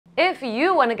If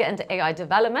you want to get into AI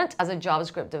development as a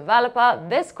JavaScript developer,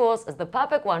 this course is the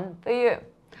perfect one for you.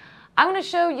 I'm going to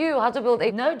show you how to build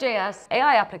a Node.js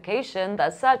AI application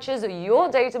that searches your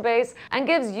database and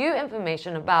gives you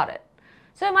information about it.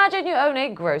 So imagine you own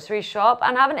a grocery shop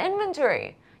and have an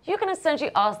inventory. You can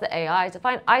essentially ask the AI to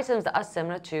find items that are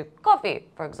similar to coffee,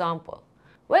 for example.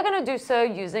 We're going to do so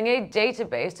using a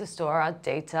database to store our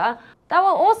data that will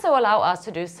also allow us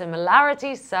to do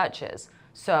similarity searches.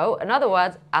 So, in other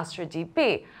words, Astra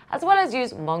DB, as well as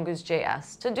use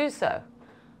MongooseJS to do so.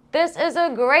 This is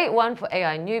a great one for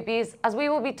AI newbies, as we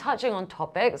will be touching on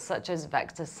topics such as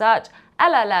vector search,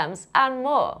 LLMs, and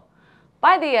more.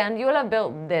 By the end, you will have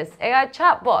built this AI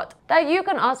chatbot that you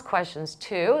can ask questions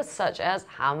to, such as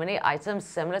how many items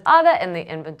similar are there in the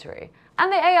inventory. And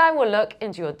the AI will look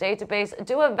into your database,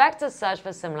 do a vector search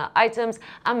for similar items,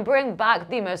 and bring back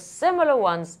the most similar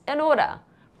ones in order.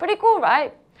 Pretty cool,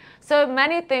 right? So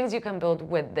many things you can build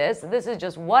with this. This is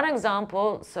just one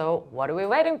example, so what are we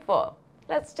waiting for?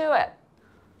 Let's do it.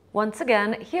 Once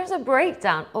again, here's a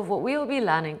breakdown of what we will be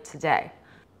learning today.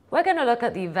 We're going to look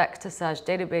at the vector search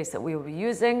database that we will be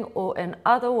using, or in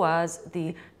other words,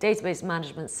 the database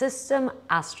management system,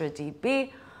 Astra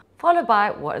DB, followed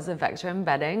by what is a vector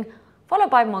embedding,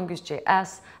 followed by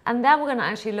MongooseJS, and then we're going to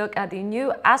actually look at the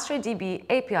new Astra DB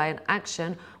API in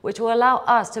action, which will allow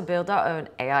us to build our own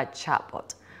AI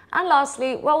chatbot. And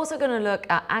lastly, we're also going to look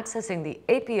at accessing the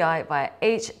API via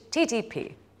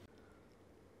HTTP.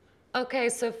 Okay,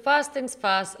 so first things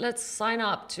first, let's sign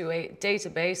up to a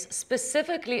database,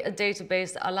 specifically a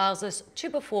database that allows us to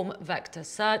perform vector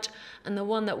search. And the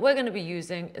one that we're going to be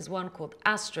using is one called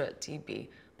Astra DB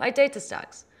by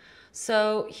DataStax.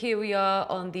 So here we are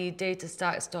on the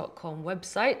datastax.com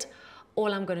website.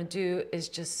 All I'm going to do is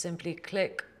just simply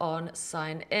click on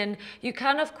sign in. You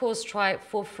can, of course, try it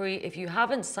for free if you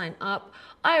haven't signed up.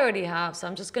 I already have, so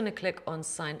I'm just going to click on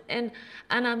sign in,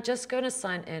 and I'm just going to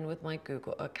sign in with my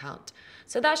Google account.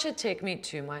 So that should take me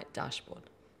to my dashboard.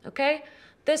 Okay,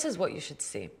 this is what you should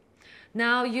see.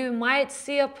 Now you might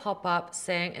see a pop-up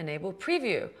saying enable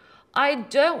preview. I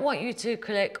don't want you to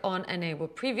click on enable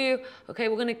preview. Okay,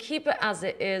 we're going to keep it as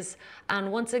it is.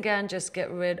 And once again, just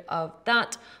get rid of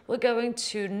that. We're going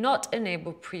to not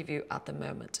enable preview at the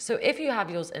moment. So if you have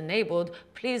yours enabled,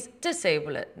 please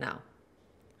disable it now.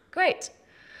 Great.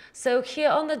 So here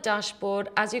on the dashboard,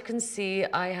 as you can see,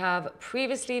 I have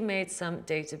previously made some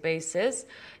databases.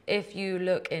 If you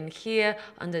look in here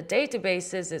under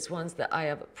databases, it's ones that I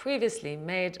have previously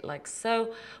made, like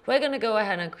so. We're going to go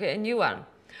ahead and create a new one.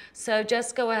 So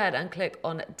just go ahead and click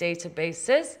on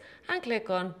databases and click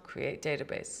on create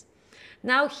database.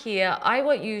 Now here, I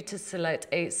want you to select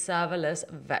a serverless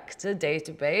vector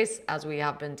database, as we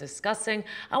have been discussing,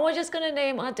 and we're just going to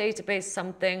name our database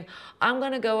something. I'm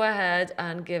going to go ahead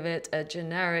and give it a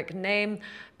generic name.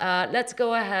 Let's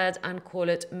go ahead and call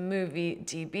it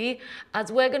MovieDB, as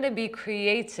we're going to be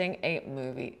creating a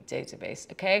movie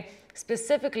database, okay?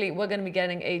 Specifically, we're going to be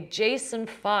getting a JSON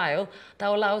file that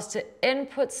will allow us to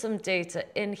input some data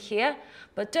in here,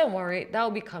 but don't worry, that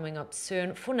will be coming up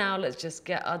soon. For now, let's just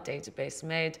get our database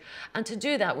made. And to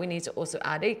do that, we need to also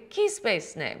add a key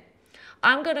space name.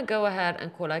 I'm going to go ahead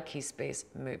and call our key space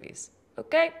movies,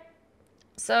 okay?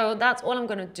 So that's all I'm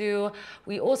going to do.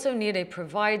 We also need a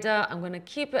provider. I'm going to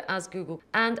keep it as Google.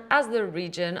 And as the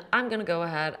region, I'm going to go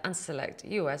ahead and select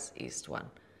US East 1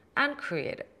 and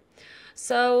create it.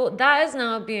 So that is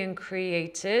now being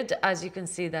created. As you can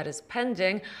see, that is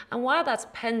pending. And while that's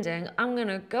pending, I'm going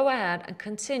to go ahead and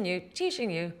continue teaching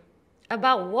you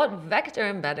about what vector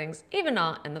embeddings even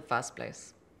are in the first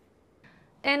place.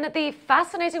 In the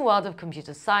fascinating world of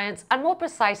computer science, and more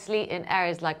precisely in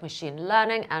areas like machine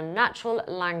learning and natural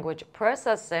language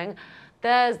processing,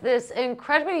 there's this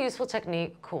incredibly useful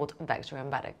technique called vector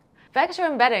embedding. Vector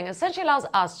embedding essentially allows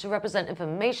us to represent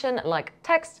information like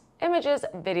text, images,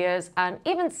 videos, and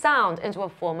even sound into a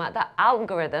format that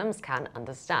algorithms can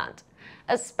understand,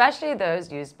 especially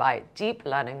those used by deep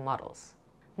learning models.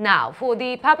 Now, for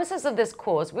the purposes of this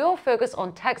course, we will focus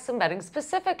on text embedding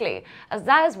specifically, as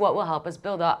that is what will help us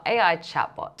build our AI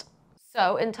chatbot.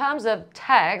 So in terms of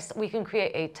text, we can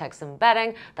create a text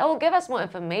embedding that will give us more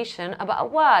information about a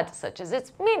word, such as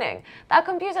its meaning, that a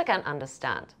computer can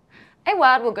understand. A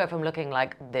word will go from looking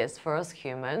like this for us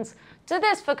humans to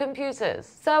this for computers.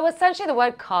 So essentially the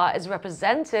word car is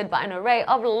represented by an array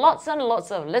of lots and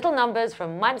lots of little numbers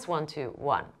from -1 to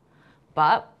 1.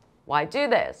 But why do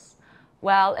this?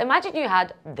 Well, imagine you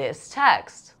had this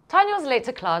text. Tanya was late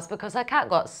to class because her cat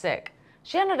got sick.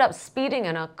 She ended up speeding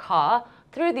in her car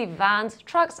through the vans,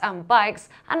 trucks and bikes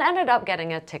and ended up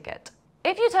getting a ticket.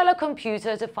 If you tell a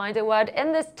computer to find a word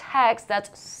in this text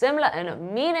that's similar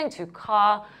in meaning to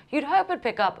car, you'd hope it'd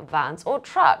pick up vans or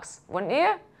trucks, wouldn't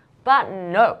you? But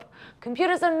nope,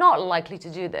 computers are not likely to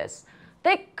do this.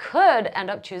 They could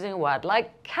end up choosing a word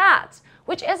like cat,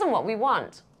 which isn't what we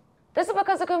want. This is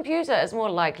because a computer is more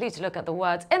likely to look at the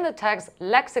words in the text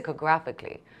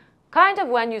lexicographically, kind of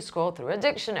when you scroll through a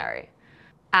dictionary.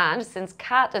 And since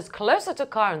cat is closer to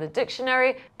car in the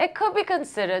dictionary, it could be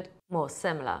considered more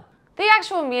similar. The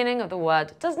actual meaning of the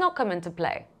word does not come into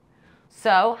play.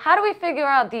 So how do we figure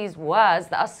out these words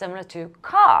that are similar to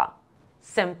car?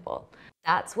 Simple.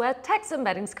 That's where text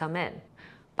embeddings come in.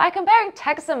 By comparing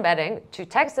text embedding to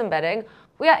text embedding,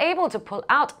 we are able to pull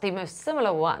out the most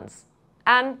similar ones.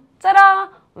 And ta-da!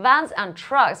 Vans and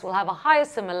trucks will have a higher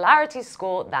similarity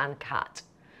score than cat.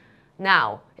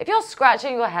 Now, if you're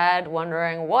scratching your head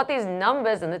wondering what these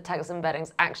numbers in the text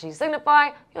embeddings actually signify,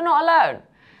 you're not alone.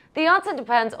 The answer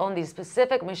depends on the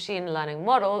specific machine learning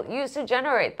model used to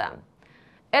generate them.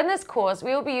 In this course,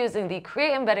 we will be using the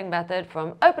create embedding method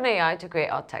from OpenAI to create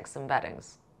our text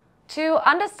embeddings. To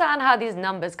understand how these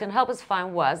numbers can help us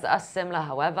find words that are similar,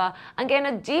 however, and gain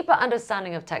a deeper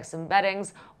understanding of text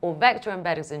embeddings or vector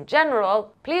embeddings in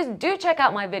general, please do check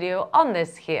out my video on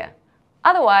this here.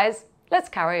 Otherwise, let's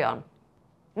carry on.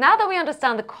 Now that we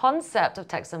understand the concept of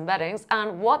text embeddings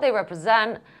and what they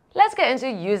represent, let's get into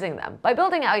using them by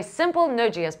building out a simple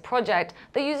Node.js project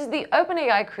that uses the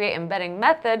OpenAI create embedding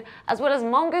method as well as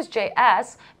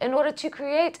MongooseJS in order to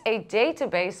create a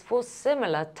database for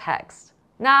similar text.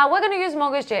 Now, we're going to use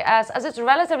MongooseJS as it's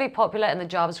relatively popular in the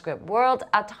JavaScript world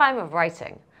at time of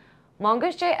writing.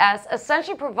 MongooseJS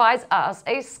essentially provides us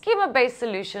a schema-based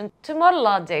solution to model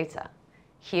our data.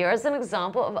 Here is an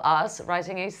example of us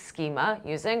writing a schema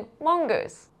using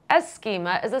Mongoose. A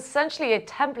schema is essentially a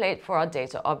template for our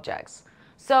data objects.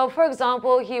 So for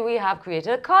example, here we have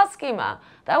created a car schema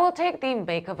that will take the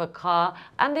make of a car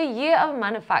and the year of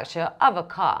manufacture of a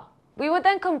car. We would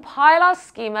then compile our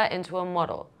schema into a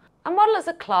model. A model is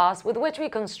a class with which we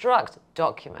construct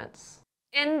documents.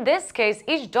 In this case,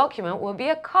 each document will be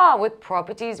a car with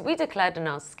properties we declared in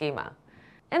our schema.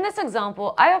 In this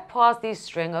example, I have passed the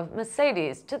string of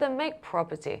Mercedes to the make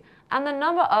property and the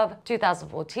number of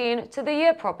 2014 to the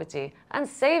year property and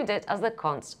saved it as the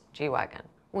const G-Wagon.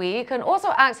 We can also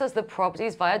access the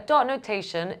properties via dot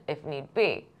notation if need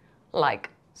be, like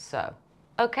so.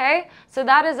 Okay, so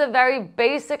that is a very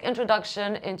basic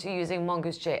introduction into using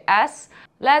MongooseJS.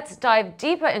 Let's dive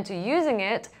deeper into using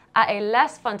it at a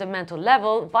less fundamental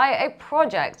level via a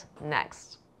project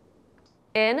next.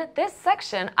 In this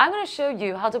section, I'm going to show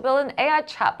you how to build an AI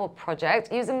chatbot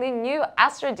project using the new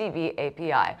Astra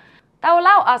API that will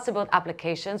allow us to build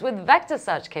applications with vector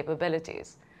search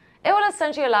capabilities. It will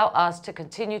essentially allow us to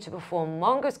continue to perform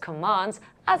Mongoose commands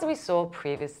as we saw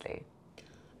previously.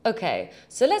 Okay,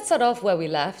 so let's start off where we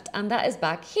left, and that is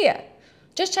back here.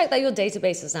 Just check that your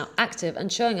database is now active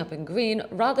and showing up in green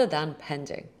rather than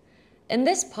pending. In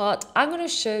this part, I'm going to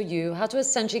show you how to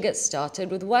essentially get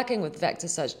started with working with vector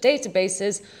search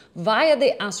databases via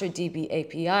the Astra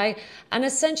API and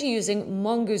essentially using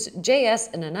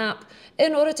MongooseJS in an app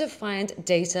in order to find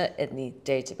data in the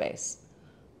database.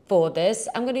 For this,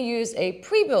 I'm going to use a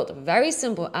pre-built, very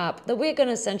simple app that we're going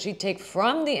to essentially take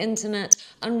from the internet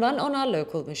and run on our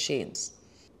local machines.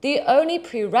 The only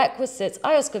prerequisites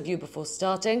I ask of you before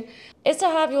starting is to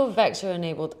have your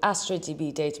vector-enabled Astra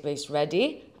database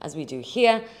ready, as we do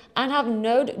here, and have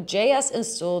Node.js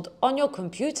installed on your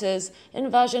computers in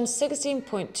version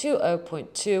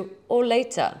 16.20.2 or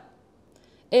later.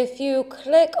 If you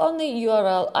click on the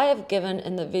URL I have given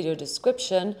in the video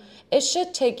description, it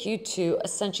should take you to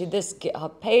essentially this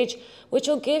GitHub page, which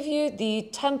will give you the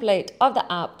template of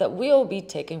the app that we will be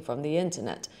taking from the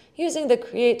internet using the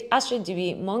create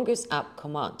AstraDB Mongoose app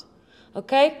command.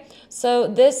 Okay, so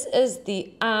this is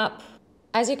the app.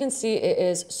 As you can see, it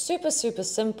is super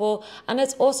simple, and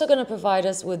it's also going to provide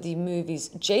us with the movies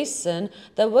JSON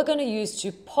that we're going to use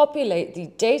to populate the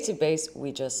database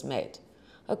we just made.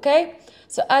 Okay,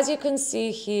 so as you can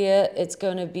see here, it's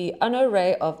going to be an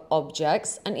array of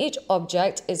objects, and each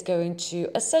object is going to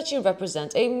essentially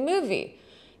represent a movie.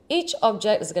 Each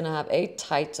object is going to have a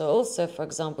title. So for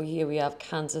example, here we have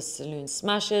Kansas Saloon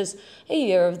Smashes, a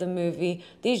year of the movie,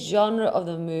 the genre of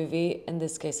the movie, in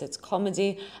this case it's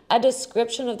comedy, a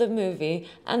description of the movie,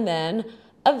 and then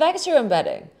a vector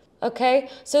embedding. Okay,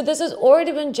 so this has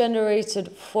already been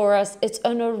generated for us. It's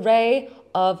an array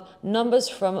of numbers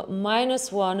from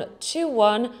 -1 to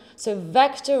 1, so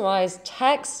vectorized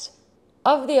text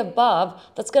of the above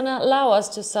that's going to allow us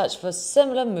to search for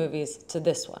similar movies to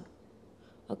this one.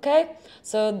 Okay,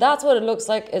 so that's what it looks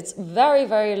like. It's very,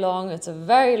 very long. It's a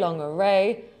very long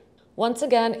array. Once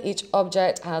again, each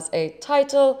object has a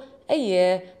title, a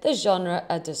year, the genre,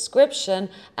 a description,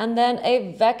 and then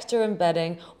a vector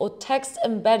embedding or text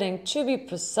embedding, to be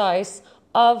precise,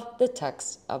 of the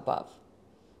text above.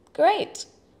 Great.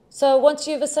 So once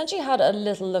you've essentially had a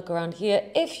little look around here,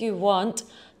 if you want,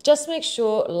 just make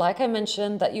sure, like I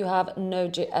mentioned, that you have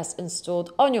Node.js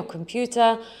installed on your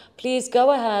computer. Please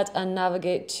go ahead and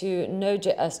navigate to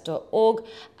nodejs.org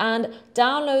and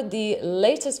download the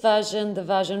latest version, the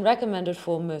version recommended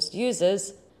for most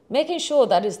users, making sure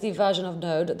that is the version of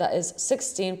Node that is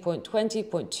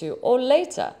 16.20.2 or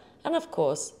later. And of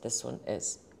course, this one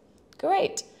is.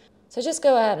 Great. So just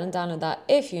go ahead and download that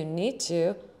if you need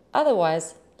to.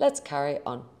 Otherwise, let's carry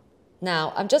on.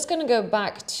 Now, I'm just going to go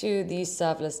back to the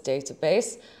serverless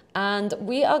database, and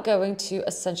we are going to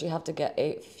essentially have to get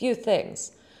a few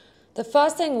things. The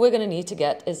first thing we're going to need to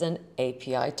get is an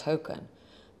API token.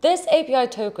 This API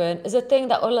token is a thing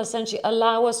that will essentially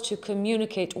allow us to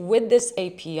communicate with this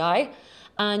API,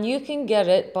 and you can get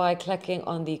it by clicking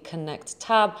on the Connect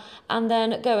tab and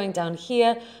then going down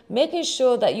here, making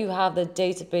sure that you have the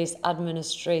database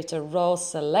administrator role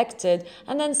selected,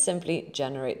 and then simply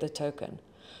generate the token.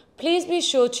 Please be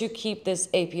sure to keep this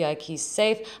API key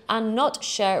safe and not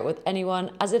share it with anyone,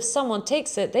 as if someone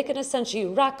takes it, they can essentially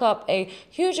rack up a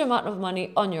huge amount of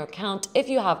money on your account if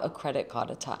you have a credit card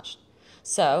attached.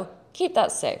 So keep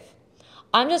that safe.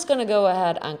 I'm just going to go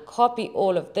ahead and copy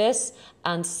all of this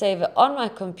and save it on my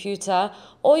computer,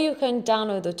 or you can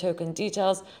download the token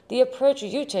details. The approach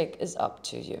you take is up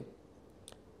to you.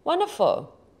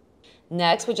 Wonderful.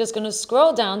 Next, we're just going to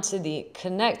scroll down to the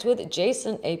Connect with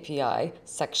JSON API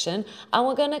section, and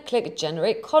we're going to click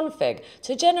Generate Config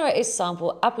to generate a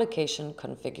sample application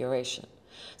configuration.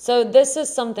 So this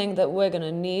is something that we're going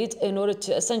to need in order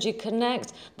to essentially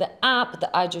connect the app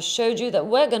that I just showed you that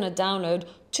we're going to download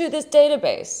to this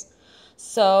database.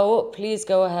 So please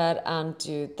go ahead and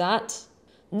do that.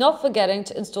 Not forgetting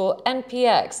to install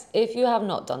npx if you have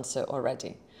not done so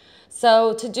already.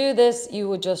 So to do this, you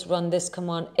would just run this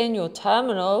command in your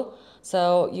terminal.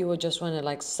 So you would just run it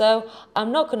like so.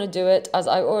 I'm not going to do it as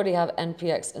I already have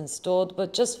npx installed,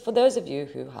 but just for those of you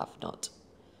who have not.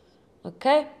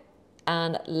 Okay.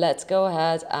 And let's go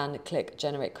ahead and click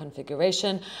Generate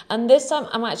Configuration. And this time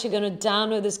I'm actually going to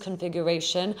download this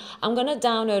configuration. I'm going to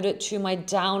download it to my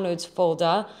Downloads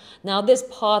folder. Now this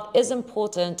path is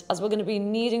important as we're going to be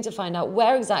needing to find out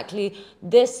where exactly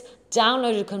this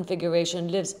downloaded configuration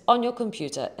lives on your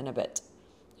computer in a bit.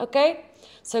 Okay,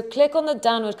 so click on the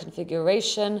download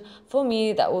configuration. For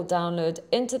me, that will download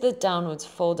into the Downloads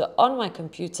folder on my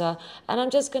computer, and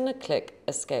I'm just going to click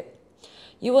Escape.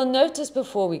 You will notice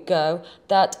before we go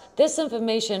that this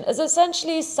information is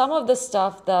essentially some of the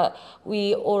stuff that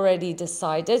we already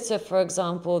decided. So for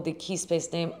example, the key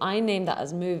space name, I named that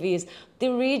as movies. The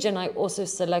region, I also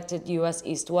selected US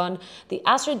East 1. The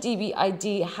Astra DB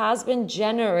ID has been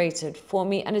generated for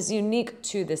me and is unique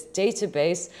to this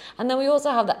database. And then we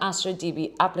also have the Astra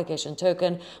DB application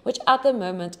token, which at the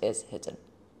moment is hidden.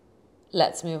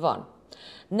 Let's move on.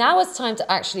 Now it's time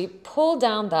to actually pull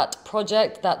down that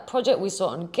project we saw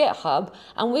on GitHub,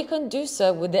 and we can do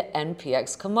so with the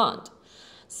npx command.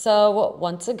 So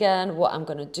once again, what I'm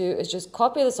going to do is just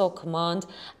copy this old command,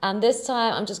 and this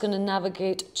time I'm just going to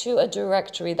navigate to a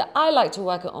directory that I like to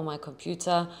work on my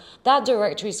computer. That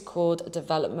directory is called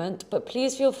development, but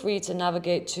please feel free to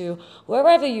navigate to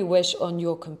wherever you wish on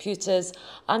your computers.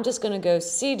 I'm just going to go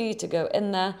cd to go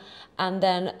in there, and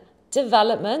then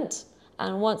development.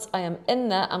 And once I am in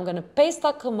there, I'm going to paste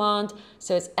that command.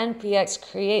 So it's npx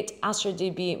create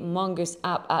AstraDB Mongoose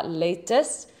app at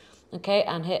latest. Okay,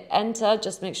 and hit enter.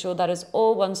 Just make sure that is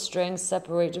all one string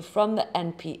separated from the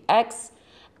npx.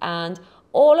 And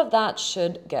all of that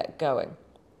should get going.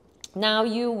 Now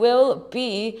you will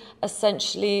be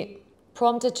essentially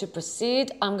prompted to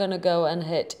proceed. I'm going to go and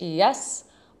hit yes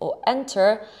or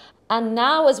enter. And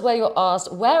now is where you're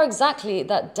asked where exactly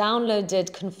that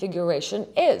downloaded configuration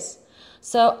is.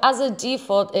 So as a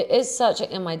default, it is searching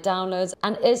in my downloads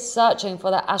and is searching for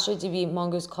the AstraDB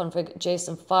Mongoose config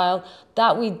JSON file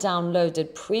that we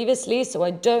downloaded previously. So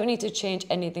I don't need to change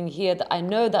anything here, that I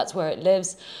know that's where it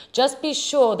lives. Just be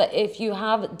sure that if you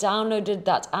have downloaded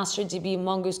that AstraDB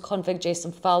Mongoose config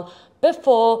JSON file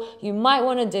before, you might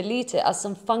want to delete it as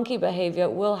some funky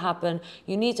behavior will happen.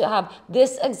 You need to have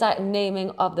this exact naming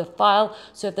of the file.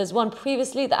 So if there's one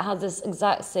previously that has this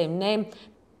exact same name,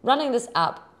 running this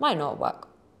app might not work.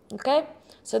 Okay,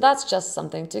 so that's just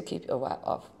something to keep aware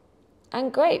of.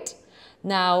 And great.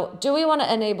 Now, do we want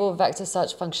to enable vector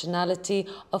search functionality?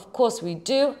 Of course we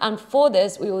do. And for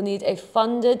this, we will need a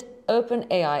funded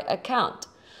OpenAI account.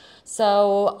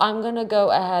 So I'm going to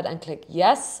go ahead and click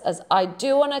yes, as I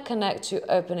do want to connect to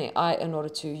OpenAI in order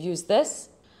to use this.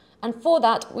 And for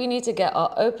that, we need to get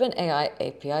our OpenAI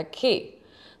API key.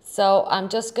 So I'm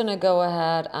just going to go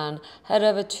ahead and head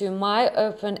over to my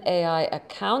OpenAI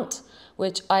account,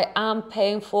 which I am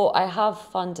paying for. I have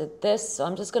funded this, so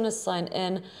I'm just going to sign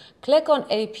in, click on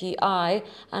API,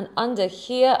 and under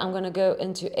here, I'm going to go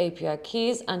into API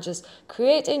keys and just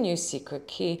create a new secret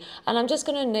key. And I'm just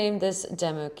going to name this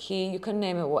demo key. You can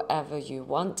name it whatever you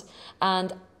want.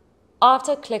 And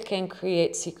after clicking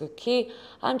create secret key,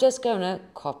 I'm just going to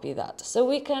copy that so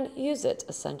we can use it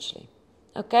essentially.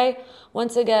 Okay,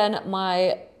 once again,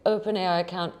 my OpenAI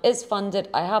account is funded.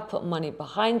 I have put money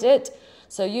behind it.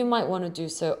 So you might want to do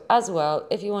so as well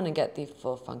if you want to get the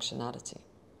full functionality.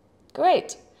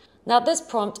 Great. Now this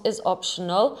prompt is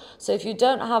optional. So if you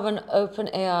don't have an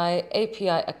OpenAI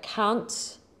API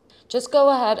account, just go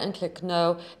ahead and click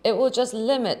no. It will just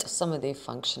limit some of the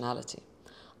functionality.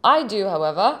 I do,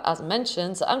 however, as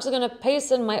mentioned, so I'm just going to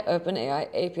paste in my OpenAI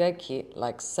API key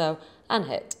like so and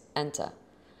hit enter.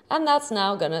 And that's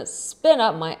now going to spin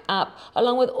up my app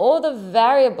along with all the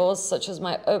variables such as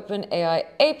my OpenAI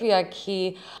API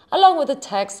key, along with the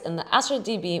text in the Astra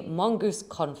DB Mongoose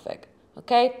config.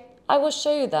 Okay, I will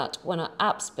show you that when our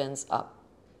app spins up.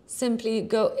 Simply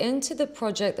go into the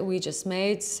project that we just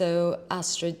made, so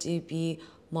Astra DB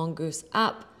Mongoose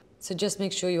app. So just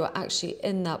make sure you are actually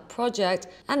in that project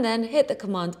and then hit the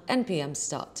command npm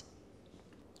start.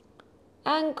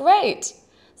 And great.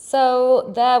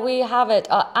 So there we have it.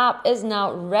 Our app is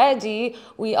now ready.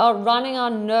 We are running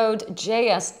our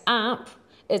Node.js app.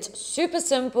 It's super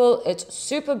simple. It's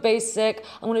super basic.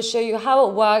 I'm going to show you how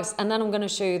it works, and then I'm going to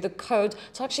show you the code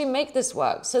to actually make this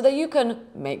work so that you can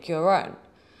make your own.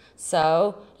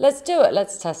 So let's do it.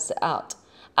 Let's test it out.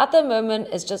 At the moment,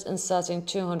 it's just inserting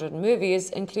 200 movies,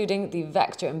 including the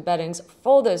vector embeddings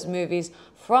for those movies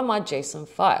from our JSON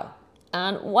file.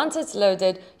 And once it's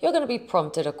loaded, you're going to be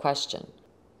prompted a question.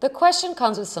 The question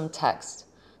comes with some text.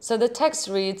 So the text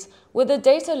reads, with the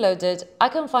data loaded, I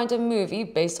can find a movie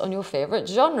based on your favorite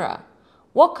genre.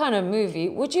 What kind of movie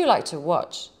would you like to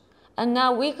watch? And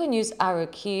now we can use arrow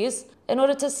keys in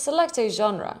order to select a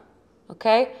genre.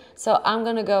 Okay, so I'm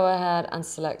going to go ahead and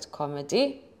select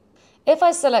comedy. If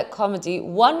I select comedy,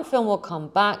 one film will come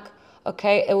back.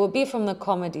 Okay, it will be from the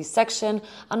comedy section.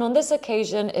 And on this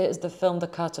occasion, it is the film The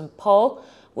Curtain Pole.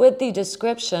 With the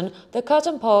description, The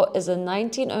Curtain Pole is a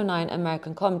 1909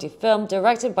 American comedy film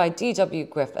directed by D.W.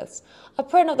 Griffiths. A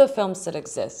print of the film still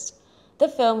exists. The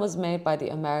film was made by the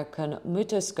American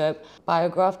Mutoscope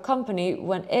Biograph Company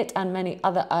when it and many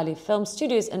other early film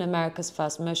studios in America's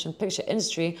first motion picture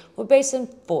industry were based in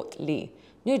Fort Lee,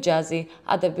 New Jersey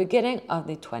at the beginning of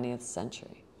the 20th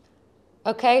century.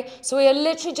 Okay, so we are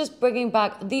literally just bringing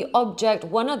back the object,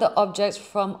 one of the objects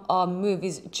from our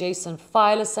movie's JSON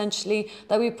file, essentially,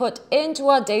 that we put into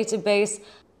our database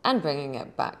and bringing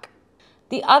it back.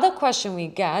 The other question we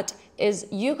get is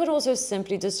you could also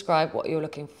simply describe what you're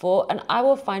looking for and I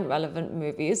will find relevant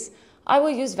movies. I will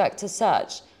use vector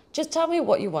search. Just tell me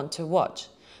what you want to watch.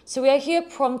 So we are here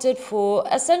prompted for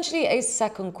essentially a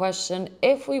second question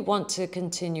if we want to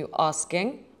continue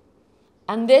asking.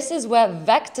 And this is where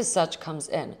vector search comes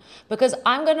in, because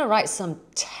I'm going to write some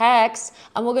text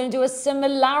and we're going to do a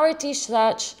similarity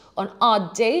search on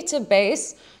our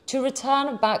database to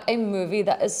return back a movie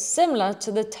that is similar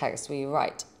to the text we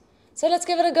write. So let's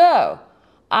give it a go.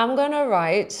 I'm going to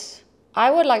write, I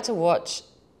would like to watch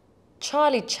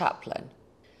Charlie Chaplin.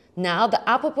 Now the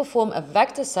app will perform a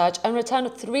vector search and return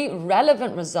 3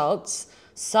 relevant results,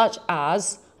 such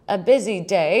as a busy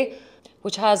day,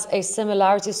 which has a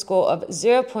similarity score of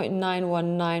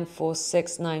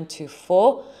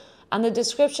 0.9194694. And the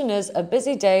description is, A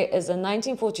Busy Day is a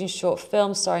 1914 short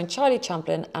film starring Charlie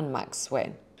Chaplin and Max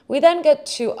Swain. We then get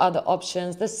 2 other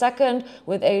options, the second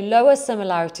with a lower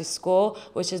similarity score,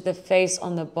 which is The Face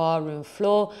on the Barroom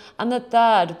Floor, and the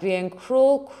third being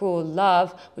Cruel, Cruel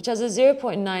Love, which has a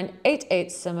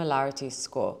 0.988 similarity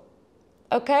score.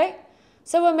 Okay,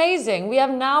 so amazing, we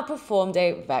have now performed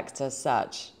a vector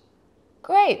search.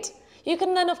 Great. You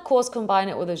can then, of course, combine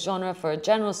it with a genre for a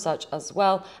general search as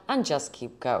well and just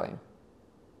keep going.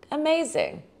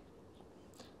 Amazing.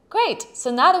 Great.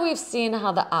 So now that we've seen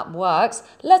how the app works,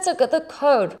 let's look at the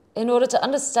code in order to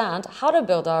understand how to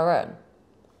build our own.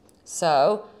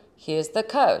 So here's the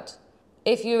code.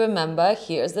 If you remember,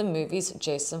 here's the movie's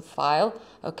JSON file.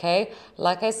 Okay,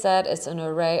 like I said, it's an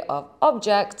array of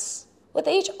objects with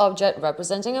each object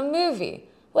representing a movie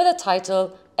with a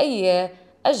title, a year,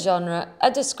 a genre,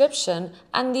 a description,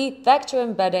 and the vector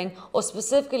embedding, or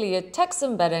specifically a text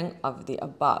embedding of the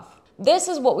above. This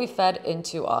is what we fed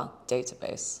into our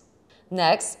database.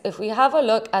 Next, if we have a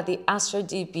look at the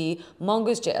AstraDB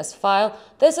MongooseJS file,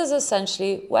 this is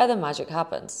essentially where the magic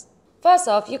happens. First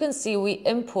off, you can see we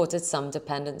imported some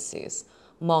dependencies,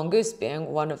 Mongoose being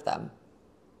one of them.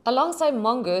 Alongside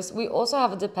Mongoose, we also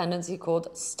have a dependency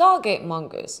called Stargate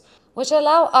Mongoose, which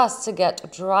allow us to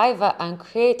get driver and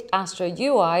create Astra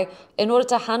UI in order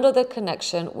to handle the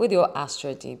connection with your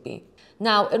AstraDB.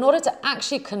 Now, in order to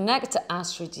actually connect to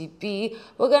AstraDB,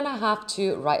 we're going to have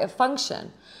to write a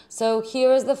function. So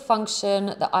here is the function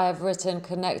that I have written,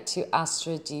 connect to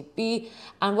AstraDB,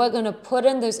 and we're going to put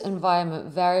in those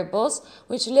environment variables,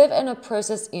 which live in a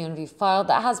process env file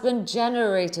that has been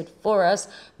generated for us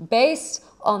based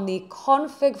on the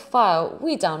config file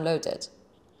we downloaded.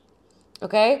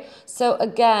 Okay, so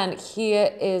again,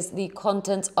 here is the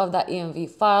content of that env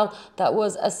file that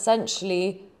was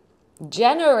essentially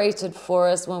generated for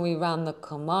us when we ran the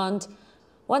command.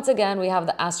 Once again, we have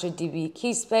the AstraDB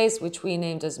key space, which we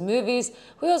named as movies.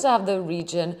 We also have the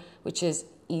region, which is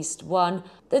East 1,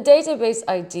 the database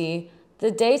ID,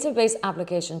 the database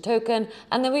application token,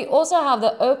 and then we also have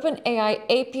the OpenAI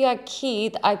API key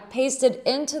that I pasted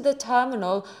into the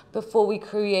terminal before we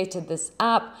created this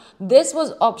app. This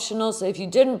was optional, so if you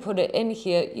didn't put it in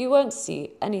here, you won't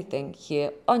see anything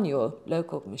here on your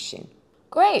local machine.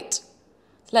 Great.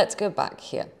 Let's go back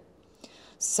here.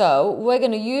 So we're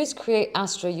going to use create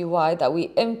Astra UI that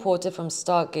we imported from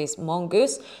Stargate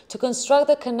Mongoose to construct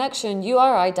the connection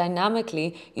URI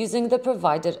dynamically using the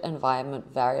provided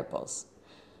environment variables.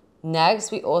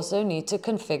 Next, we also need to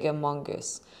configure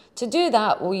Mongoose. To do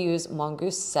that, we'll use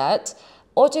mongoose set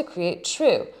auto create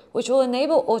true, which will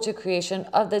enable auto creation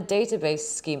of the database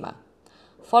schema.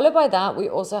 Followed by that, we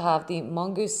also have the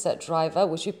mongoose set driver,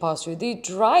 which we pass through the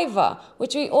driver,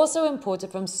 which we also imported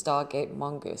from Stargate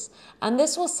Mongoose. And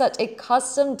this will set a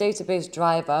custom database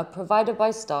driver provided by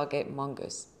Stargate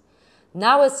Mongoose.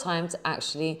 Now it's time to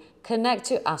actually connect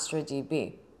to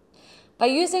AstraDB. By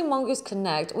using Mongoose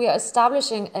Connect, we are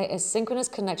establishing an asynchronous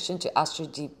connection to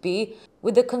AstraDB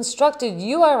with the constructed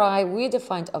URI we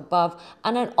defined above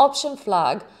and an option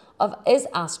flag of is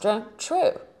Astra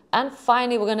true. And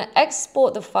finally, we're going to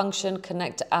export the function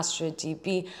connect to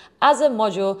AstraDB as a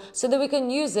module so that we can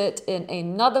use it in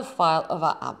another file of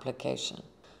our application.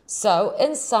 So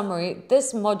in summary,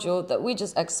 this module that we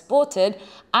just exported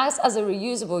acts as a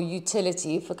reusable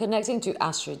utility for connecting to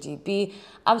AstraDB,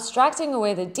 abstracting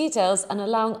away the details and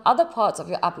allowing other parts of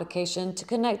your application to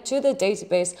connect to the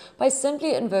database by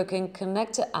simply invoking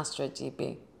connect to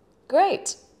AstraDB.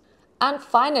 Great. And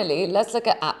finally, let's look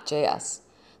at app.js.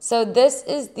 So this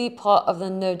is the part of the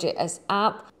Node.js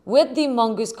app with the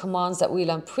Mongoose commands that we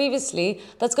learned previously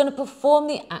that's going to perform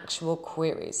the actual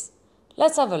queries.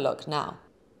 Let's have a look now.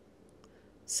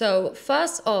 So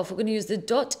first off, we're going to use the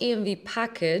 .env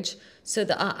package so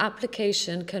that our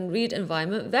application can read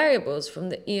environment variables from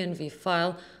the env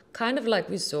file, kind of like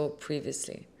we saw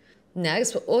previously.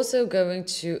 Next, we're also going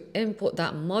to import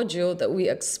that module that we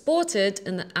exported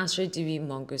in the AstraDB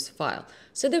Mongoose file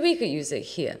so that we could use it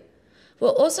here. We're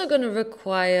also going to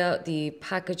require the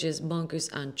packages Mongoose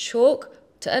and Chalk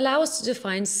to allow us to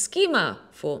define schema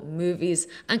for movies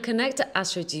and connect to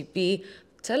AstraDB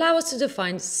to allow us to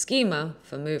define schema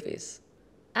for movies.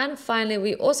 And finally,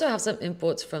 we also have some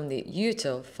imports from the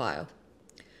util file.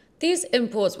 These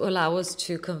imports will allow us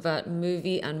to convert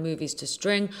movie and movies to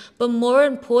string, but more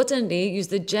importantly, use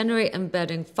the generate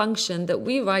embedding function that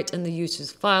we write in the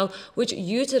utils file, which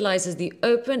utilizes the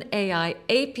OpenAI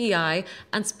API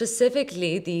and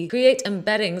specifically the create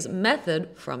embeddings method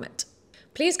from it.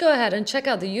 Please go ahead and check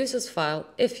out the utils file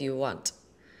if you want.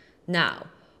 Now,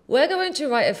 we're going to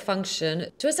write a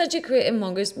function to essentially create a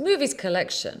Mongoose movies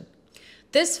collection.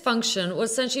 This function will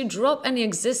essentially drop any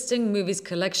existing movies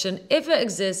collection if it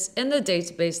exists in the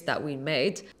database that we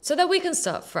made so that we can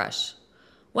start fresh.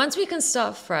 Once we can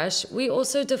start fresh, we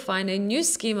also define a new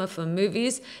schema for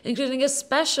movies, including a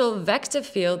special vector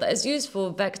field that is used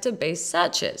for vector-based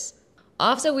searches.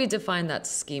 After we define that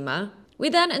schema, we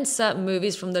then insert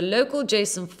movies from the local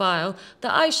JSON file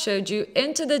that I showed you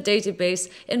into the database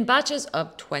in batches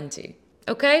of 20.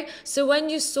 Okay, so when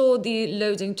you saw the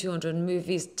loading 200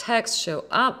 movies text show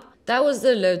up, that was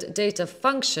the load data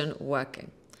function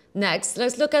working. Next,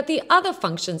 let's look at the other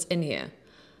functions in here.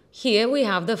 Here we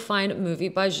have the find movie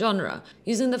by genre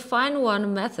using the find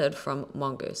one method from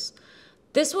Mongoose.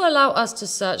 This will allow us to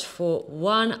search for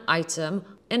one item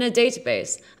in a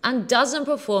database and doesn't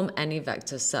perform any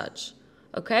vector search.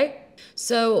 Okay?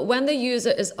 So when the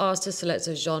user is asked to select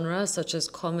a genre such as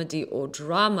comedy or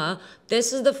drama,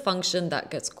 this is the function that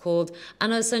gets called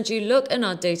and essentially look in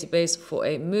our database for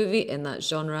a movie in that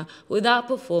genre without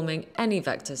performing any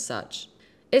vector search.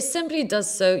 It simply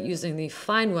does so using the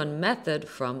find one method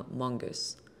from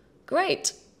Mongoose.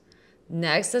 Great!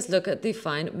 Next, let's look at the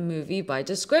find movie by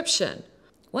description.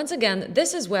 Once again,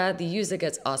 this is where the user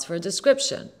gets asked for a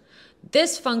description.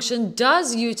 This function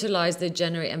does utilize the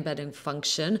generate embedding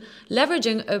function,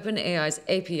 leveraging OpenAI's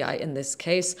API in this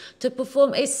case to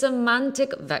perform a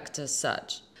semantic vector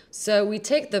search. So we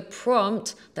take the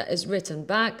prompt that is written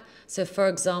back. So for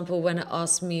example, when it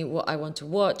asks me what I want to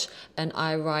watch and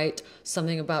I write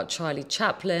something about Charlie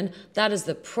Chaplin, that is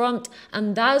the prompt,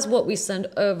 and that is what we send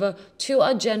over to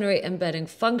our generate embedding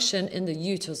function in the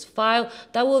utils file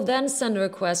that will then send a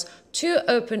request to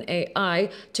OpenAI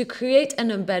to create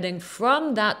an embedding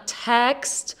from that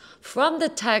text, from the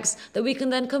text that we can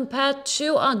then compare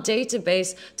to our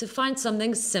database to find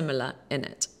something similar in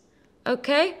it.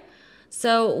 Okay?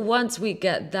 So once we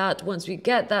get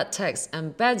that text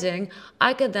embedding,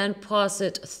 I can then pass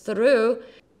it through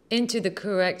into the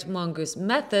correct Mongoose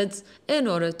methods in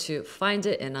order to find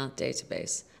it in our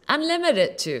database and limit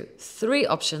it to 3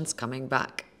 options coming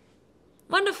back.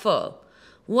 Wonderful!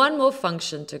 One more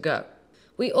function to go.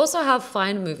 We also have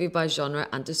find movie by genre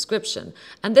and description,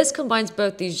 and this combines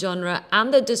both the genre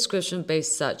and the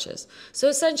description-based searches, so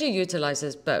essentially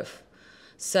utilizes both.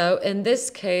 So in this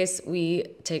case, we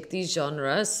take the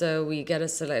genre, so we get a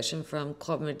selection from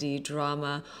comedy,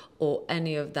 drama, or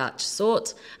any of that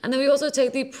sort. And then we also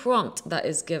take the prompt that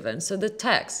is given, so the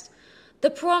text.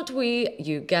 The prompt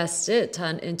you guessed it,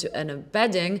 turn into an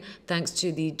embedding thanks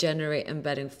to the generate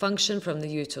embedding function from the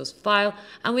utils file,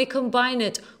 and we combine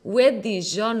it with the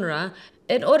genre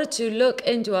in order to look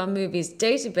into our movies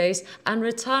database and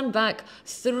return back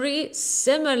 3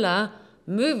 similar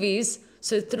movies.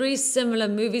 So 3 similar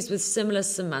movies with similar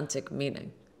semantic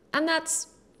meaning. And that's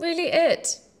really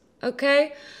it,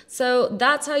 okay? So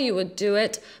that's how you would do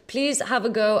it. Please have a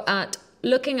go at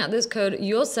looking at this code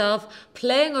yourself,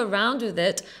 playing around with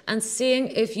it, and seeing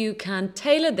if you can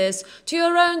tailor this to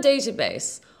your own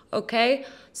database, okay?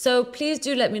 So please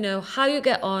do let me know how you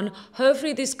get on.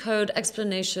 Hopefully this code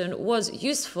explanation was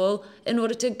useful in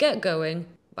order to get going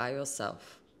by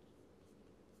yourself.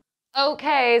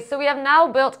 Okay, so we have now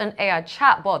built an AI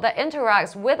chatbot that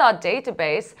interacts with our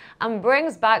database and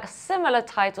brings back similar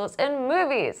titles in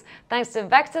movies, thanks to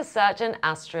vector search in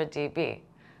Astra DB.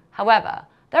 However,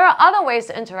 there are other ways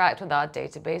to interact with our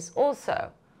database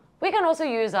also. We can also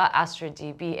use our Astra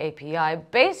DB API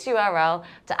base URL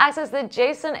to access the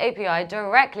JSON API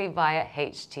directly via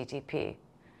HTTP.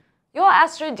 Your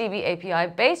Astra DB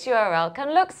API base URL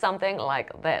can look something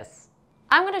like this.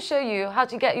 I'm going to show you how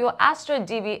to get your Astra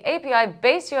DB API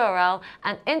base URL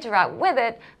and interact with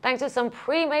it thanks to some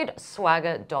pre-made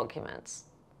Swagger documents.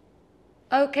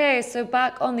 Okay, so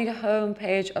back on the home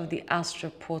page of the Astra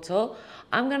portal,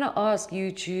 I'm going to ask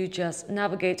you to just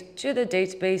navigate to the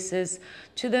databases,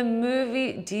 to the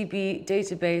movie DB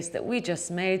database that we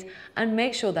just made, and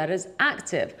make sure that is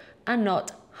active and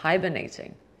not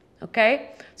hibernating.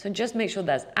 Okay, so just make sure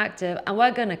that's active, and we're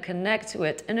going to connect to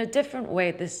it in a different way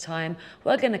this time.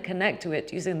 We're going to connect to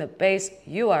it using the base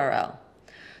URL.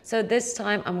 So this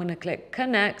time I'm going to click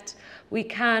connect. We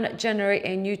can generate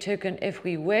a new token if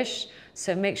we wish.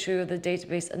 So make sure you're the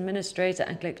database administrator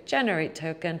and click generate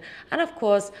token. And of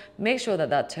course, make sure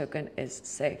that that token is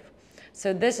safe.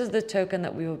 So this is the token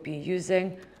that we will be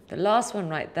using, the last one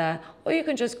right there, or you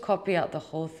can just copy out the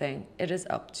whole thing. It is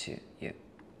up to you.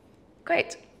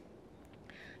 Great.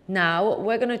 Now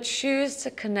we're going to choose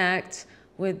to connect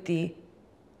with the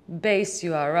base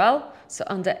URL, so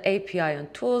under API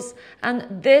and tools, and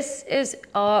this is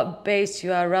our base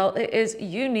URL. It is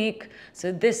unique,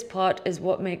 so this part is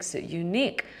what makes it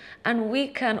unique, and we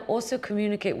can also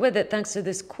communicate with it thanks to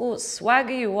this cool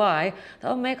Swagger UI that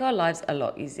will make our lives a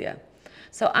lot easier.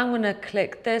 So I'm going to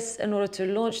click this in order to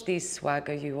launch the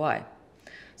Swagger UI.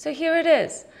 So here it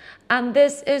is. And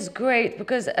this is great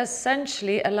because it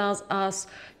essentially allows us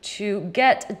to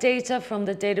get data from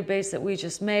the database that we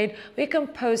just made. We can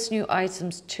post new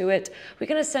items to it. We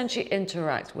can essentially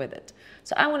interact with it.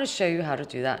 So I want to show you how to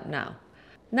do that now.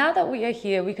 Now that we are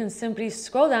here, we can simply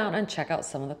scroll down and check out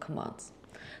some of the commands.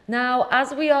 Now,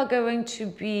 as we are going to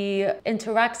be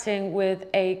interacting with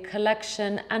a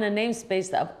collection and a namespace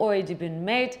that have already been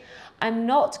made, I'm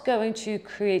not going to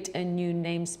create a new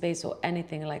namespace or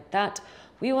anything like that.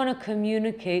 We want to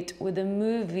communicate with the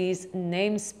movies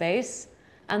namespace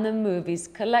and the movies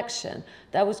collection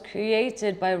that was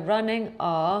created by running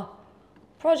our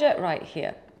project right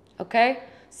here. Okay,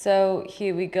 So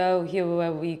here we go, here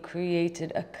where we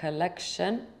created a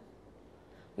collection.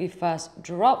 We first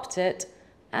dropped it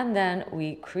and then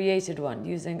we created one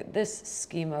using this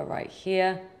schema right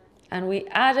here. And we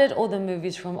added all the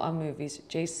movies from our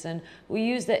MongooseJS. We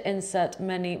use the insert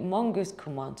many mongoose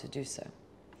command to do so.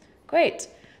 Great.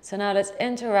 So now let's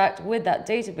interact with that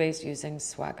database using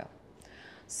Swagger.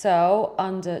 So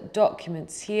under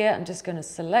documents here, I'm just going to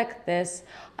select this.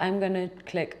 I'm going to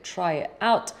click try it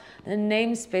out. The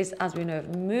namespace, as we know,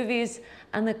 of movies,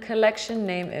 and the collection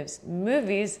name is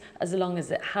movies, as long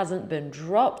as it hasn't been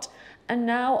dropped. And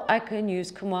now I can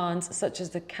use commands such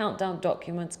as the countdown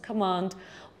documents command.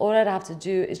 All I'd have to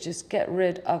do is just get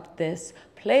rid of this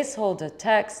placeholder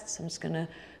text. So I'm just going to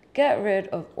get rid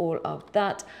of all of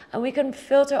that, and we can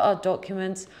filter our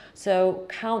documents. So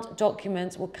count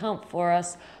documents will count for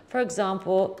us. For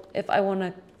example, if I want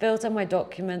to filter my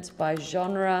documents by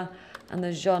genre, and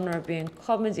the genre being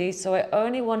comedy, so I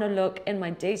only want to look in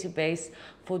my database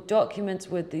for documents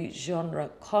with the genre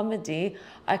comedy,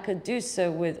 I could do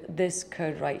so with this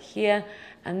code right here,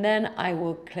 and then I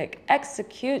will click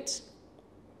execute,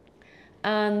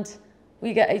 and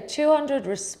we get a 200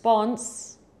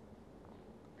 response,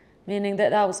 meaning that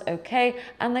that was okay,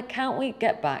 and the count we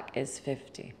get back is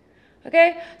 50.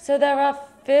 Okay, so there are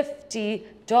 50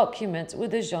 documents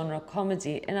with the genre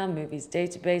comedy in our movies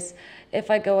database. If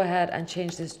I go ahead and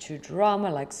change this to drama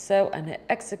like so and hit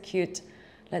execute,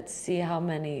 let's see how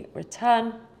many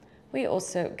return. We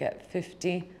also get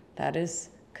 50. That is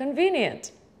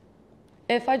convenient.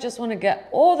 If I just want to get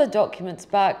all the documents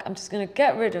back, I'm just going to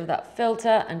get rid of that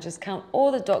filter and just count all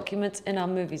the documents in our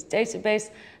movies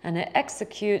database and hit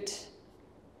execute,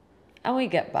 and we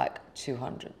get back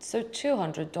 200. So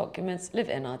 200 documents live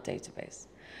in our database.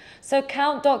 So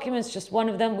count documents, just one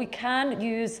of them. We can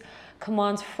use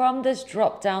commands from this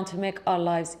drop down to make our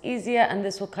lives easier, and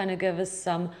this will kind of give us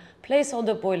some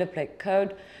placeholder boilerplate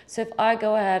code. So if I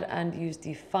go ahead and use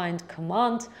the find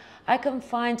command, I can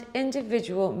find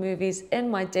individual movies in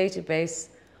my database.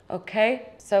 Okay,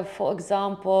 so for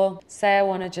example, say I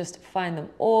want to just find them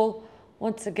all.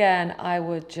 Once again, I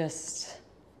would just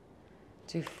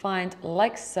do find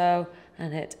like so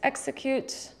and hit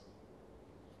execute,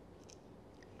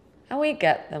 and we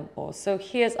get them all. So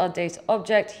here's our data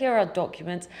object, here are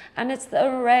documents, and it's the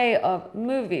array of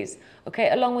movies,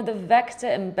 okay, along with the vector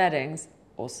embeddings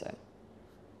also.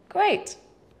 Great.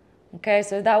 Okay,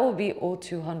 so that will be all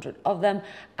 200 of them,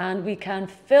 and we can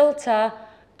filter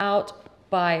out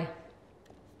by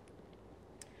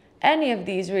any of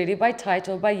these really, by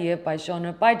title, by year, by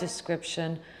genre, by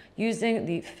description, using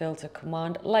the filter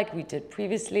command like we did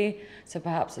previously. So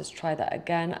perhaps let's try that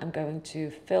again. I'm going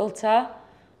to filter.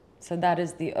 So that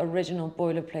is the original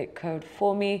boilerplate code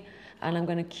for me, and I'm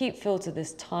going to keep filter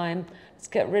this time. Let's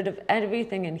get rid of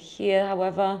everything in here,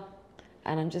 however,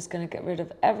 and I'm just going to get rid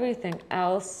of everything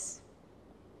else.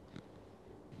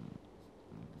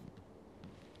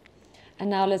 And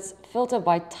now let's filter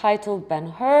by title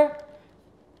Ben-Hur,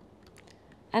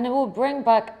 and it will bring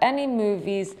back any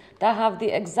movies that have the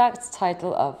exact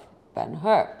title of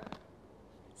Ben-Hur.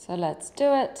 So let's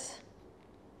do it.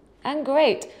 And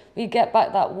great, we get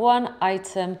back that one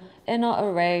item in our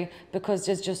array because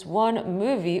there's just one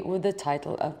movie with the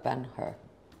title of Ben-Hur.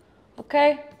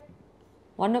 Okay,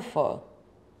 wonderful.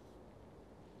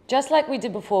 Just like we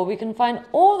did before, we can find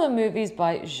all the movies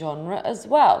by genre as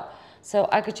well. So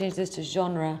I could change this to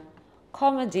genre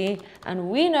comedy, and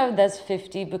we know there's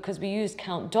 50 because we used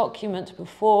count document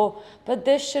before, but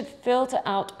this should filter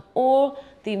out all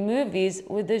the movies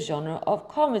with the genre of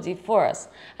comedy for us.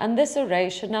 And this array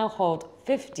should now hold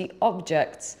 50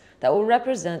 objects that will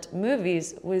represent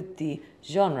movies with the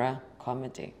genre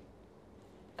comedy.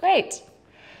 Great.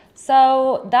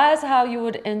 So that is how you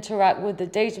would interact with the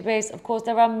database. Of course,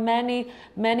 there are many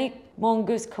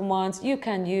Mongoose commands you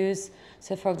can use.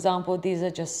 So for example, these are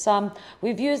just some.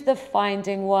 We've used the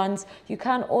finding ones. You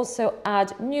can also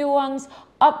add new ones,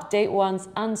 update ones,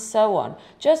 and so on,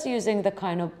 just using the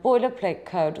kind of boilerplate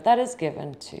code that is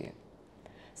given to you.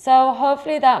 So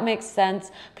hopefully that makes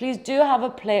sense. Please do have a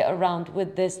play around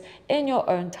with this in your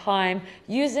own time,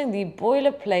 using the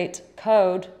boilerplate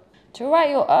code to write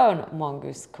your own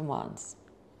Mongoose commands.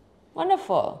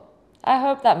 Wonderful. I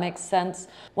hope that makes sense.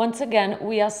 Once again,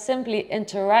 we are simply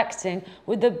interacting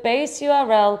with the base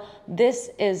URL.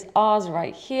 This is ours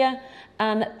right here.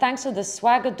 And thanks to the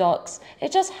Swagger docs,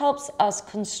 it just helps us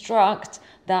construct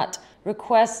that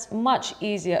request much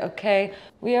easier, okay?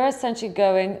 We are essentially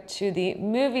going to the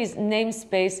movies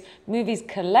namespace, movies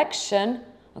collection,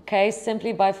 okay,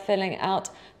 simply by filling out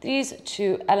these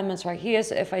two elements right here.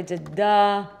 So if I did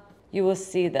da, you will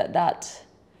see that that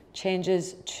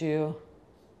changes to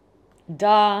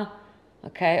dar.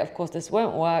 Okay, of course this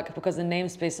won't work because the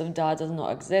namespace of dar does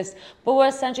not exist, but we're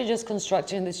essentially just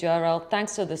constructing this URL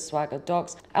thanks to the Swagger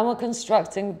docs, and we're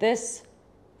constructing this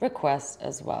request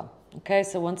as well. Okay,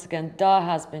 so once again, dar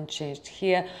has been changed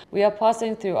here. We are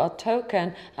passing through our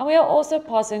token, and we are also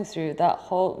passing through that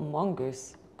whole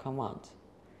mongoose command.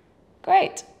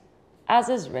 Great, as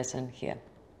is written here.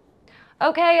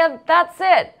 Okay, and that's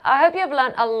it. I hope you've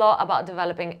learned a lot about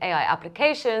developing AI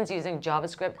applications using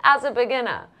JavaScript as a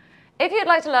beginner. If you'd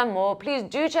like to learn more, please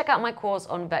do check out my course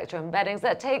on vector embeddings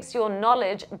that takes your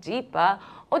knowledge deeper,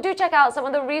 or do check out some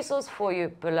of the resources for you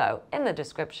below in the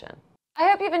description. I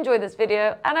hope you've enjoyed this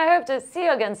video, and I hope to see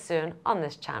you again soon on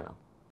this channel.